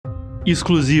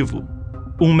Exclusivo.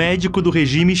 Um médico do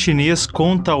regime chinês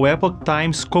conta ao Epoch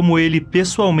Times como ele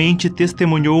pessoalmente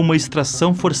testemunhou uma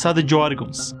extração forçada de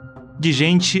órgãos, de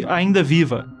gente ainda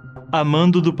viva, a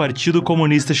mando do Partido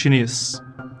Comunista Chinês.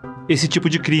 Esse tipo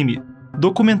de crime,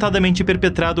 documentadamente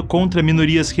perpetrado contra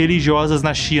minorias religiosas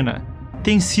na China,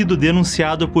 tem sido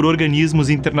denunciado por organismos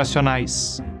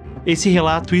internacionais. Esse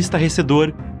relato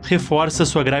estarrecedor reforça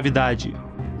sua gravidade.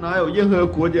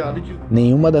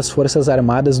 Nenhuma das forças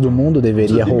armadas do mundo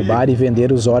deveria roubar e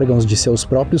vender os órgãos de seus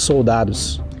próprios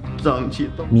soldados.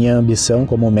 Minha ambição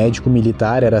como médico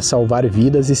militar era salvar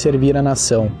vidas e servir a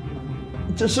nação.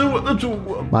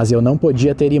 Mas eu não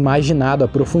podia ter imaginado a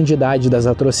profundidade das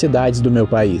atrocidades do meu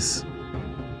país.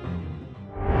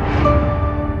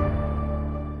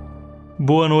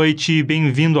 Boa noite e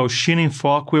bem-vindo ao China em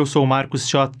Foco, eu sou Marcos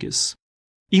Schottges.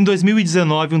 Em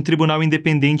 2019, um tribunal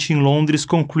independente em Londres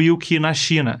concluiu que, na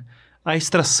China, a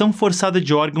extração forçada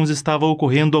de órgãos estava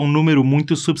ocorrendo a um número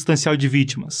muito substancial de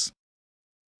vítimas.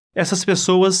 Essas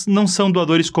pessoas não são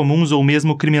doadores comuns ou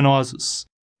mesmo criminosos,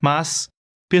 mas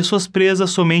pessoas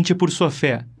presas somente por sua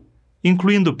fé,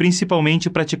 incluindo principalmente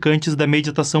praticantes da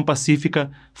meditação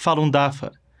pacífica Falun Dafa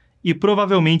e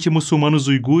provavelmente muçulmanos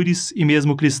uigures e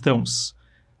mesmo cristãos.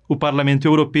 O Parlamento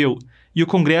Europeu e o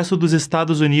Congresso dos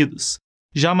Estados Unidos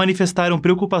já manifestaram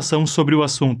preocupação sobre o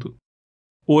assunto.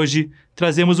 Hoje,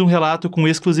 trazemos um relato com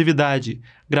exclusividade,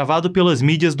 gravado pelas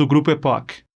mídias do grupo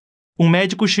Epoch. Um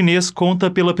médico chinês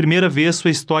conta pela primeira vez sua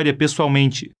história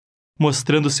pessoalmente.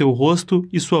 Mostrando seu rosto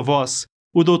e sua voz,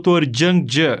 o Dr. Zhang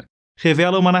Jie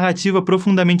revela uma narrativa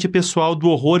profundamente pessoal do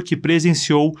horror que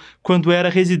presenciou quando era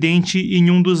residente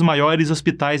em um dos maiores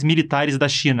hospitais militares da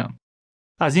China.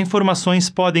 As informações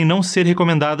podem não ser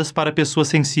recomendadas para pessoas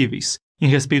sensíveis. Em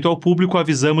respeito ao público,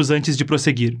 avisamos antes de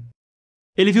prosseguir.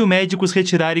 Ele viu médicos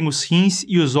retirarem os rins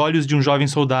e os olhos de um jovem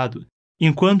soldado,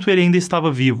 enquanto ele ainda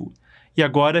estava vivo, e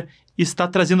agora está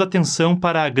trazendo atenção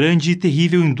para a grande e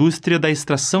terrível indústria da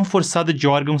extração forçada de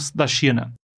órgãos da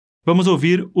China. Vamos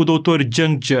ouvir o Dr.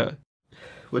 Zhang Jie.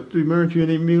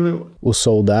 O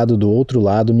soldado do outro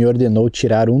lado me ordenou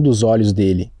tirar um dos olhos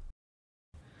dele.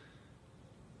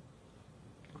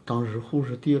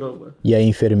 E a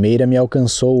enfermeira me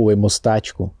alcançou o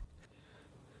hemostático.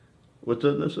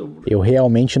 Eu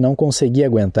realmente não consegui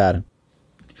aguentar.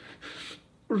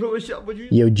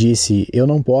 E eu disse, eu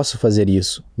não posso fazer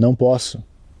isso, não posso.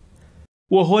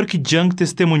 O horror que Zhang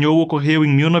testemunhou ocorreu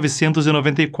em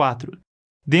 1994,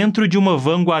 dentro de uma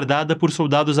van guardada por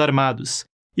soldados armados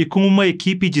e com uma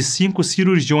equipe de 5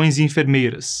 cirurgiões e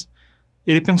enfermeiras.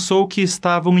 Ele pensou que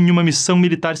estavam em uma missão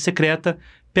militar secreta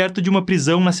perto de uma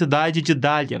prisão na cidade de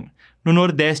Dalian, no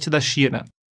nordeste da China.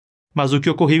 Mas o que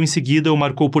ocorreu em seguida o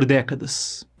marcou por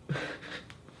décadas.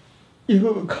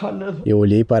 Eu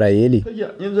olhei para ele.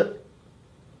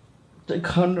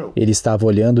 Ele estava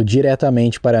olhando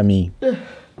diretamente para mim.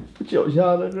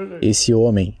 Esse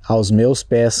homem, aos meus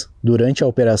pés, durante a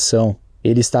operação,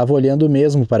 ele estava olhando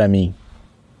mesmo para mim.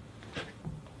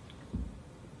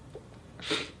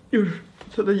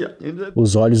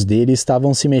 Os olhos dele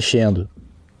estavam se mexendo.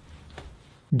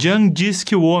 Zhang diz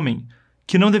que o homem,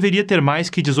 que não deveria ter mais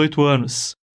que 18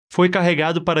 anos, foi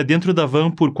carregado para dentro da van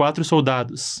por 4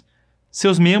 soldados,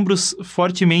 seus membros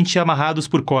fortemente amarrados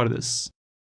por cordas.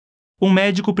 Um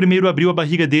médico primeiro abriu a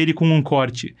barriga dele com um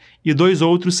corte, e 2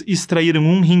 outros extraíram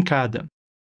um rim cada.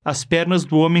 As pernas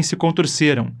do homem se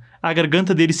contorceram, a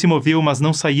garganta dele se moveu, mas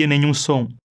não saía nenhum som.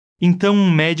 Então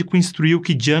um médico instruiu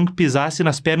que Zhang pisasse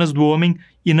nas pernas do homem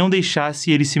e não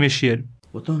deixasse ele se mexer.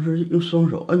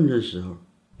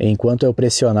 Enquanto eu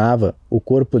pressionava, o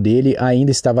corpo dele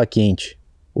ainda estava quente,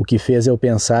 o que fez eu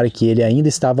pensar que ele ainda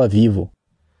estava vivo.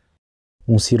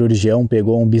 Um cirurgião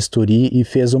pegou um bisturi e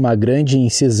fez uma grande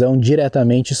incisão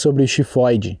diretamente sobre o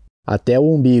tifoide, até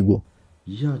o umbigo.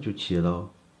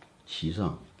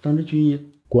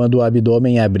 Quando o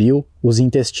abdômen abriu, os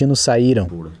intestinos saíram.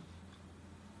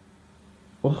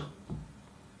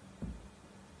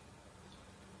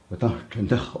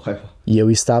 E eu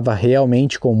estava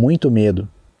realmente com muito medo.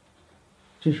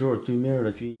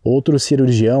 Outro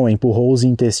cirurgião empurrou os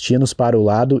intestinos para o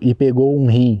lado e pegou um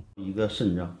rim.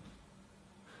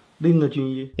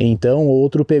 Então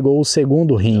outro pegou o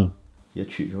segundo rim.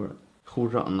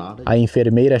 A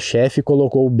enfermeira-chefe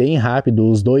colocou bem rápido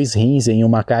os 2 rins em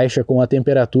uma caixa com a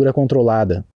temperatura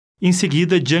controlada. Em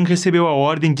seguida, Zhang recebeu a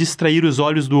ordem de extrair os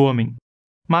olhos do homem.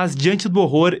 Mas, diante do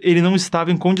horror, ele não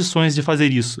estava em condições de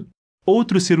fazer isso.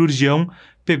 Outro cirurgião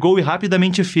pegou e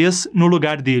rapidamente fez no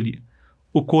lugar dele.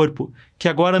 O corpo, que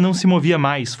agora não se movia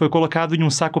mais, foi colocado em um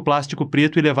saco plástico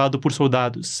preto e levado por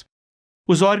soldados.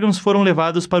 Os órgãos foram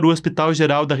levados para o Hospital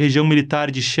Geral da Região Militar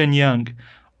de Shenyang,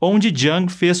 onde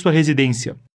Jiang fez sua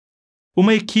residência.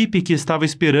 Uma equipe que estava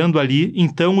esperando ali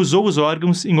então usou os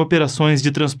órgãos em operações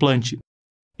de transplante.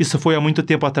 Isso foi há muito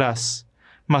tempo atrás.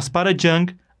 Mas para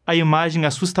Jiang, a imagem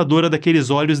assustadora daqueles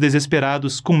olhos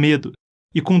desesperados, com medo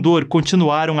e com dor,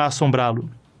 continuaram a assombrá-lo.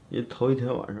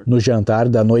 No jantar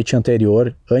da noite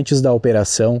anterior, antes da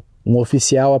operação, um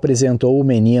oficial apresentou o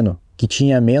menino, que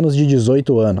tinha menos de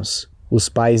 18 anos. Os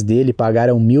pais dele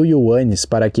pagaram 1.000 yuanes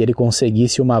para que ele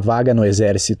conseguisse uma vaga no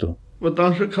exército.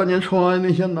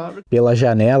 Pela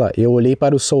janela, eu olhei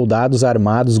para os soldados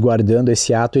armados guardando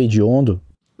esse ato hediondo.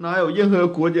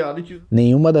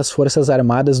 Nenhuma das forças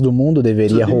armadas do mundo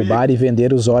deveria roubar e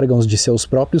vender os órgãos de seus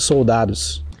próprios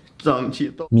soldados.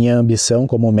 Minha ambição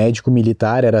como médico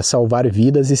militar era salvar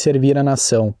vidas e servir a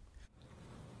nação.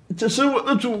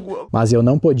 Mas eu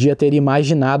não podia ter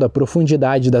imaginado a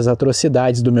profundidade das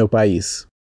atrocidades do meu país.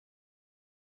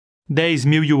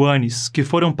 10.000 yuanes, que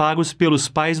foram pagos pelos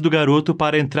pais do garoto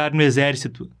para entrar no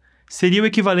exército, seria o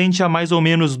equivalente a mais ou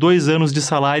menos 2 anos de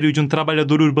salário de um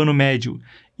trabalhador urbano médio,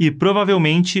 e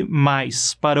provavelmente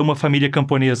mais para uma família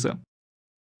camponesa.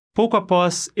 Pouco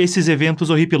após esses eventos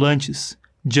horripilantes,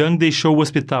 Jiang deixou o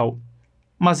hospital.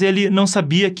 Mas ele não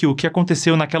sabia que o que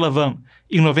aconteceu naquela van,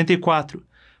 em 94,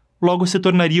 logo se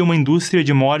tornaria uma indústria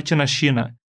de morte na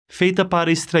China, feita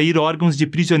para extrair órgãos de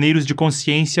prisioneiros de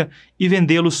consciência e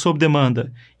vendê-los sob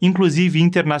demanda, inclusive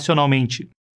internacionalmente.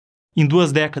 Em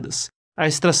 2 décadas, a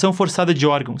extração forçada de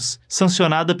órgãos,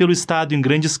 sancionada pelo Estado em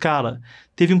grande escala,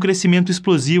 teve um crescimento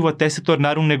explosivo até se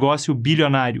tornar um negócio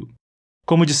bilionário.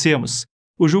 Como dissemos,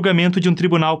 o julgamento de um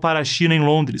tribunal para a China em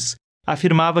Londres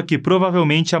afirmava que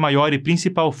provavelmente a maior e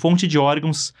principal fonte de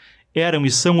órgãos eram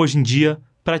e são hoje em dia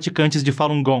praticantes de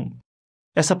Falun Gong.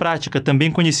 Essa prática, também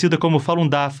conhecida como Falun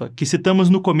Dafa, que citamos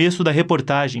no começo da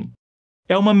reportagem,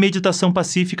 é uma meditação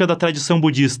pacífica da tradição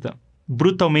budista,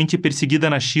 brutalmente perseguida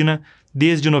na China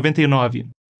desde 99.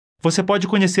 Você pode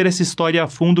conhecer essa história a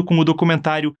fundo com o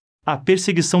documentário A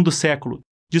Perseguição do Século,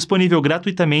 disponível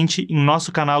gratuitamente em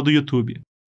nosso canal do YouTube.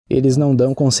 Eles não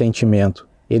dão consentimento.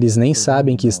 Eles nem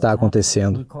sabem o que está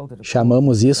acontecendo.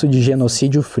 Chamamos isso de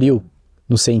genocídio frio,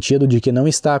 no sentido de que não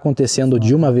está acontecendo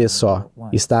de uma vez só.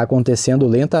 Está acontecendo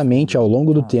lentamente ao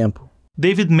longo do tempo.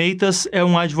 David Meitas é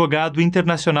um advogado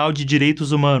internacional de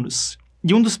direitos humanos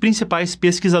e um dos principais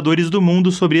pesquisadores do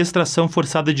mundo sobre extração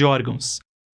forçada de órgãos.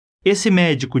 Esse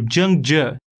médico, Jiang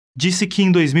Jie, disse que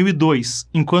em 2002,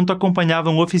 enquanto acompanhava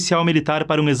um oficial militar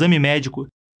para um exame médico,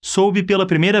 soube pela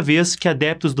primeira vez que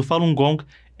adeptos do Falun Gong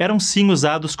eram sim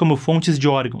usados como fontes de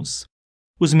órgãos.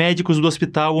 Os médicos do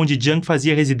hospital onde Jiang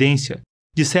fazia residência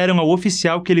disseram ao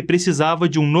oficial que ele precisava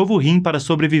de um novo rim para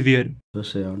sobreviver.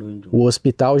 O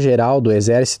Hospital Geral do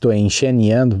Exército em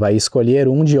Shenyang vai escolher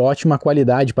um de ótima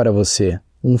qualidade para você,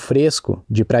 um fresco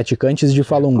de praticantes de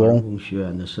Falun Gong.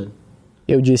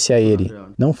 Eu disse a ele,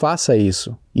 não faça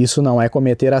isso, isso não é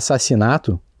cometer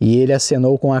assassinato? E ele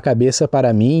acenou com a cabeça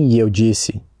para mim e eu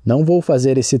disse, não vou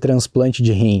fazer esse transplante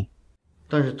de rim.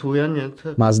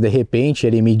 Mas de repente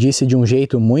ele me disse de um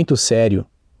jeito muito sério,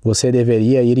 você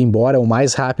deveria ir embora o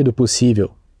mais rápido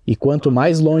possível, e quanto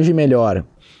mais longe melhor.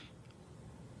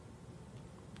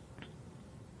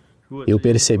 Eu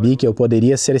percebi que eu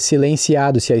poderia ser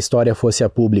silenciado se a história fosse a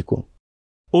público.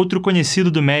 Outro conhecido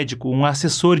do médico, um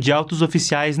assessor de altos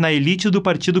oficiais na elite do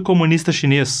Partido Comunista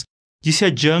Chinês, disse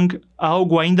a Jiang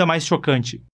algo ainda mais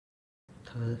chocante.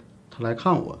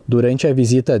 Durante a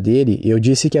visita dele, eu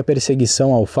disse que a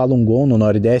perseguição ao Falun Gong no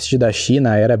nordeste da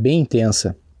China era bem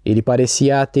intensa. Ele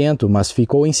parecia atento, mas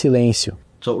ficou em silêncio.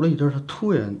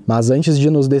 Mas antes de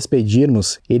nos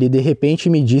despedirmos, ele de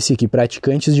repente me disse que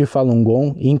praticantes de Falun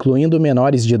Gong, incluindo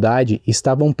menores de idade,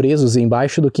 estavam presos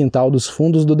embaixo do quintal dos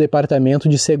fundos do Departamento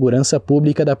de Segurança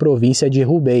Pública da província de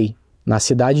Hubei, na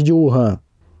cidade de Wuhan.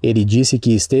 Ele disse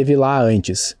que esteve lá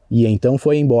antes, e então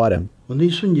foi embora.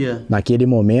 Naquele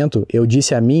momento, eu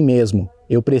disse a mim mesmo,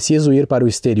 eu preciso ir para o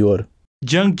exterior.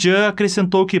 Jiang Jie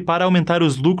acrescentou que para aumentar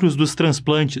os lucros dos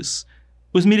transplantes,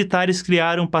 os militares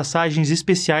criaram passagens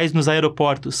especiais nos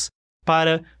aeroportos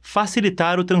para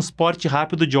facilitar o transporte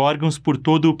rápido de órgãos por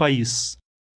todo o país.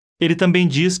 Ele também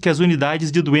diz que as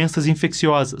unidades de doenças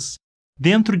infecciosas,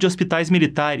 dentro de hospitais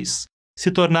militares, se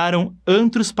tornaram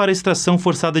antros para extração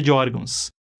forçada de órgãos.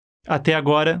 Até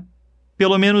agora,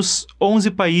 pelo menos 11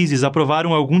 países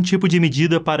aprovaram algum tipo de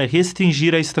medida para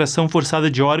restringir a extração forçada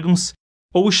de órgãos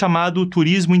ou o chamado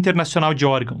turismo internacional de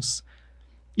órgãos,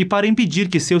 e para impedir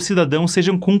que seus cidadãos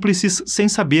sejam cúmplices sem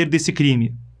saber desse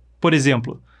crime. Por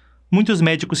exemplo, muitos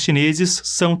médicos chineses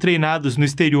são treinados no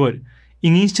exterior,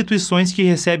 em instituições que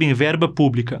recebem verba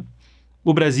pública.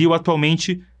 O Brasil,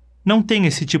 atualmente, não tem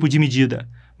esse tipo de medida,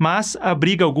 mas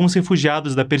abriga alguns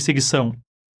refugiados da perseguição.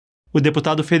 O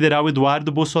deputado federal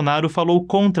Eduardo Bolsonaro falou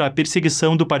contra a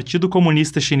perseguição do Partido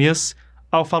Comunista Chinês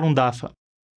ao Falun Dafa.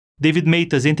 David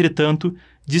Meitas, entretanto,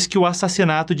 diz que o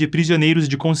assassinato de prisioneiros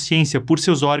de consciência por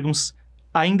seus órgãos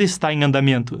ainda está em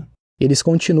andamento. Eles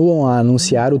continuam a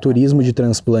anunciar o turismo de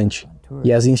transplante,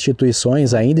 e as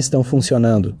instituições ainda estão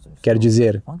funcionando. Quer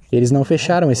dizer, eles não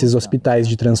fecharam esses hospitais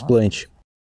de transplante.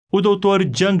 O Dr.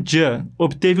 Zhang Jie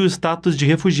obteve o status de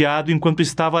refugiado enquanto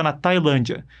estava na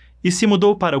Tailândia e se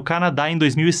mudou para o Canadá em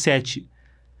 2007.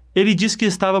 Ele diz que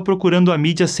estava procurando a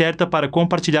mídia certa para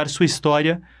compartilhar sua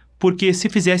história, porque se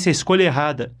fizesse a escolha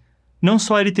errada, não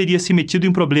só ele teria se metido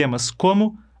em problemas,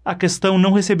 como a questão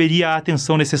não receberia a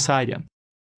atenção necessária.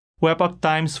 O Epoch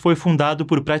Times foi fundado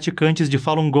por praticantes de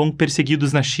Falun Gong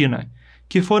perseguidos na China,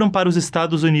 que foram para os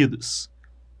Estados Unidos,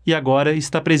 e agora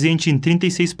está presente em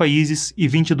 36 países e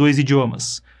 22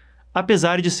 idiomas,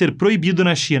 apesar de ser proibido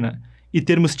na China e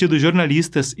termos tido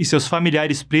jornalistas e seus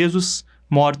familiares presos,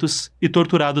 mortos e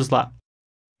torturados lá.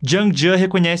 Zhang Jie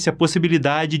reconhece a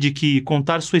possibilidade de que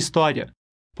contar sua história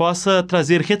possa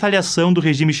trazer retaliação do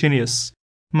regime chinês,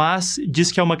 mas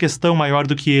diz que é uma questão maior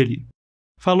do que ele.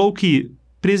 Falou que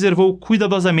preservou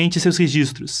cuidadosamente seus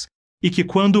registros e que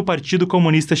quando o Partido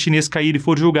Comunista Chinês cair e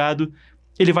for julgado,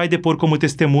 ele vai depor como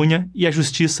testemunha e a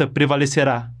justiça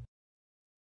prevalecerá.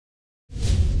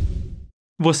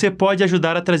 Você pode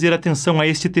ajudar a trazer atenção a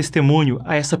este testemunho,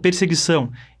 a essa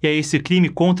perseguição e a esse crime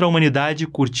contra a humanidade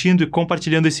curtindo e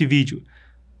compartilhando esse vídeo,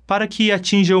 para que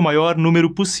atinja o maior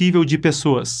número possível de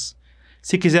pessoas.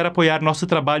 Se quiser apoiar nosso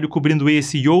trabalho cobrindo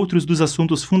esse e outros dos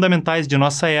assuntos fundamentais de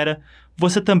nossa era,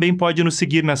 você também pode nos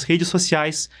seguir nas redes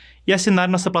sociais e assinar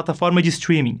nossa plataforma de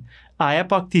streaming, a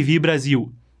Epoch TV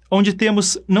Brasil, onde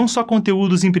temos não só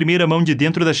conteúdos em primeira mão de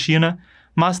dentro da China,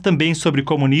 mas também sobre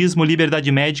comunismo,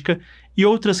 liberdade médica e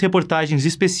outras reportagens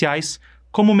especiais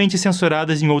comumente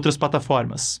censuradas em outras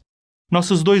plataformas.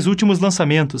 Nossos 2 últimos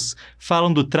lançamentos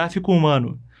falam do tráfico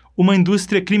humano, uma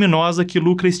indústria criminosa que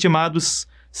lucra estimados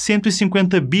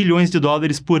 150 bilhões de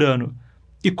dólares por ano,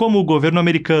 e como o governo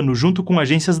americano, junto com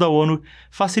agências da ONU,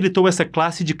 facilitou essa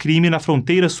classe de crime na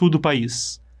fronteira sul do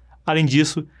país. Além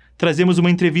disso, trazemos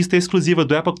uma entrevista exclusiva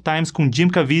do Epoch Times com Jim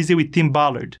Caviezel e Tim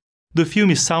Ballard, do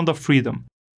filme Sound of Freedom,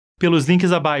 pelos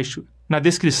links abaixo, na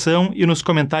descrição e nos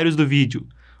comentários do vídeo,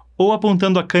 ou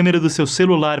apontando a câmera do seu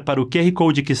celular para o QR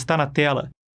Code que está na tela,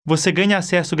 você ganha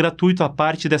acesso gratuito à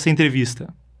parte dessa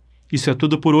entrevista. Isso é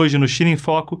tudo por hoje no China em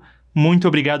Foco. Muito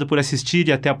obrigado por assistir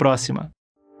e até a próxima.